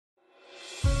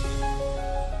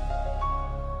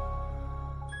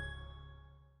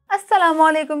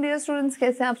अस्सलामुअलैकुम dear students,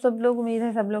 कैसे हैं आप सब लोग। उम्मीद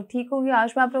है सब लोग ठीक होंगे।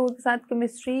 आज मैं आप लोगों के साथ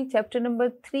chemistry chapter number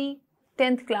 3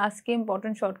 10th class के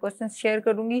इंपॉर्टेंट शॉर्ट क्वेश्चंस शेयर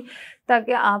करूंगी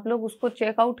ताकि आप लोग उसको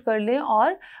चेकआउट कर लें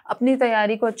और अपनी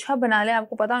तैयारी को अच्छा बना लें।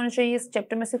 आपको पता होना चाहिए इस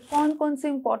चैप्टर में से कौन कौन से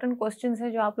इंपॉर्टेंट क्वेश्चंस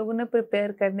हैं जो आप लोगों ने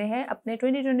प्रिपेयर करने हैं अपने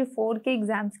 2024 के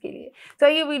एग्जाम्स के लिए। तो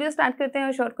ये वीडियो स्टार्ट करते हैं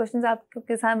और शॉर्ट क्वेश्चंस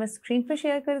आपके साथ मैं स्क्रीन पर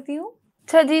शेयर करती हूँ।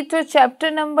 अच्छा जी, तो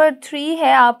चैप्टर नंबर 3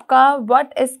 है आपका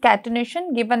what is catenation.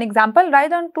 Give an example,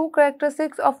 right on 2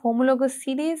 characteristics of homologous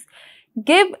series,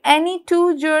 give any 2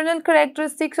 journal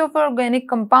characteristics of organic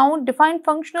compound, define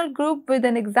functional group with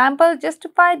an example,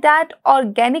 justify that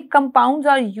organic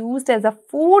compounds are used as a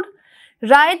food,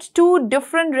 write 2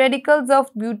 different radicals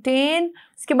of butane।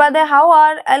 उसके बाद है how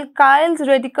are alkyls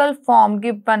radical formed,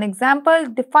 give one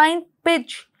example, define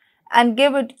pitch and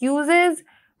give it uses।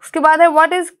 उसके बाद है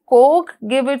what is coke,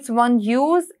 give its one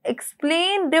use,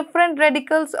 explain different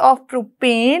radicals of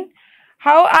propane,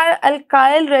 how are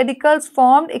alkyl radicals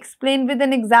formed, explain with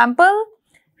an example,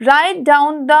 write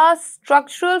down the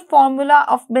structural formula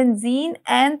of benzene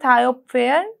and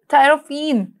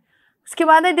thiophene। उसके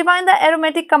बाद है define the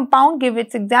aromatic compound, give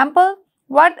its example,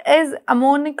 what is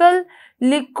ammonical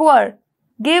liquor,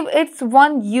 give its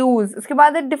one use। उसके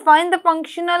बाद है define the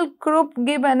functional group,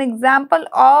 give an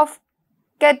example of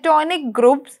ketonic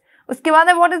groups। उसके बाद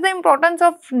है what is the importance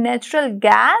of natural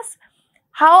gas,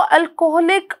 how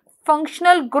alcoholic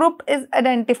functional group is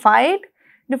identified,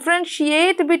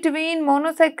 differentiate between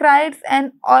monosaccharides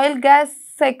and oil gas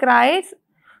saccharides।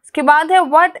 उसके बाद है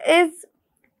what is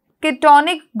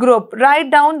ketonic group,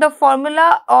 write down the formula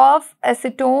of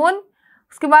acetone।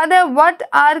 उसके बाद है what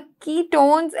are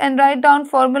ketones and write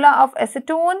down formula of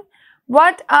acetone,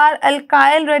 what are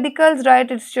alkyl radicals,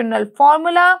 write its general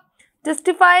formula,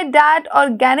 justify that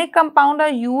organic compound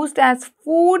are used as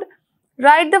food,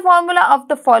 write the formula of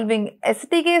the following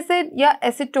acetic acid या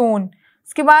acetone।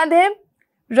 उसके बाद है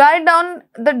write down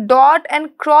the dot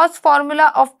and cross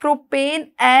formula of propane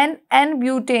and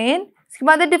N-butane। उसके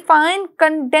बाद है define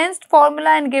condensed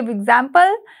formula and give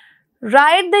example,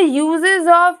 write the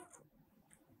uses of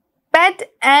PET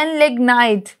and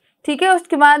lignite। ठीक है।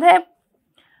 उसके बाद है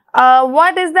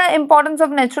what is the importance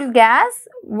of natural gas,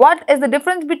 what is the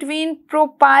difference between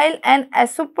propyl and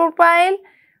isopropyl।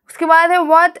 उसके बाद है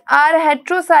what are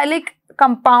heterocyclic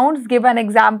compounds, give an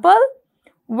example,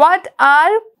 what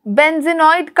are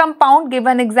benzenoid compound, give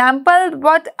an example,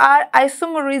 what are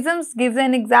isomerisms, give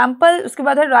an example। उसके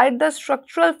बाद है write the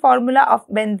structural formula of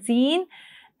benzene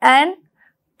and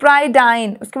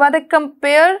pyridine। उसके बाद है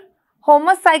compare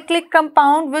homocyclic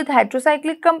compound with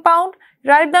heterocyclic compound,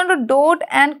 write down the dot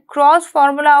and cross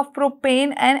formula of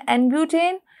propane and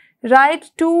N-butane, write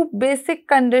 2 basic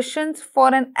conditions for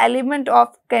an element of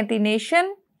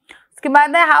catenation। उसके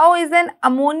बाद है how is an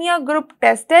ammonia group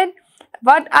tested,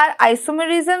 what are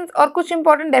isomerisms और कुछ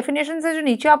important definition है जो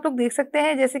नीचे आप लोग देख सकते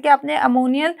हैं। जैसे कि आपने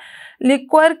अमोनियल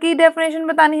लिक्वर की डेफिनेशन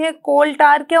बतानी है, कोल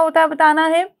टार क्या होता है बताना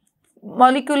है,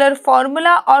 मॉलिक्यूलर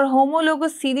फॉर्मूला और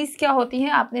होमोलोगस सीरीज क्या होती है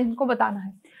आपने इनको बताना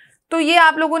है। तो ये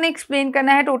आप लोगों ने एक्सप्लेन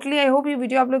करना है टोटली। आई होप ये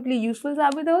वीडियो आप लोग के लिए यूजफुल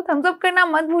साबित हो। थम्स अप करना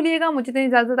मत भूलिएगा। मुझे तो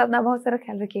इजाजत, अपना बहुत सारा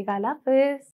ख्याल रखिएगा। अल्लाह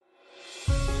हाफिज़।